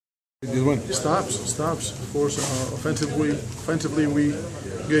You win. Stops. Of course, offensively we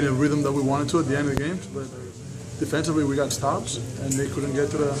get a rhythm that we wanted to at the end of the game, but defensively we got stops and they couldn't get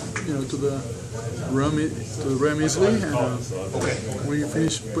to the rim easily. And we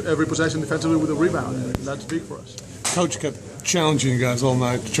finished every possession defensively with a rebound, and that's big for us. Coach kept challenging you guys all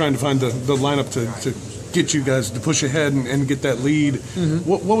night, trying to find the lineup to get you guys to push ahead and get that lead. Mm-hmm.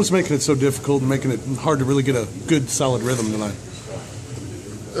 What was making it so difficult and making it hard to really get a good, solid rhythm tonight?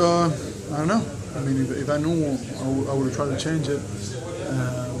 I don't know. I mean, if I knew, I would have tried to change it.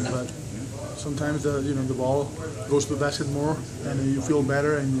 But sometimes the ball goes to the basket more, and you feel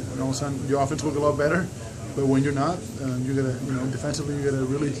better, and all of a sudden your offense looks a lot better. But when you're not, you gotta, defensively, you gotta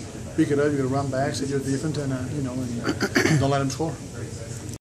really pick it up. You gotta run back, set your defense, and and don't let them score.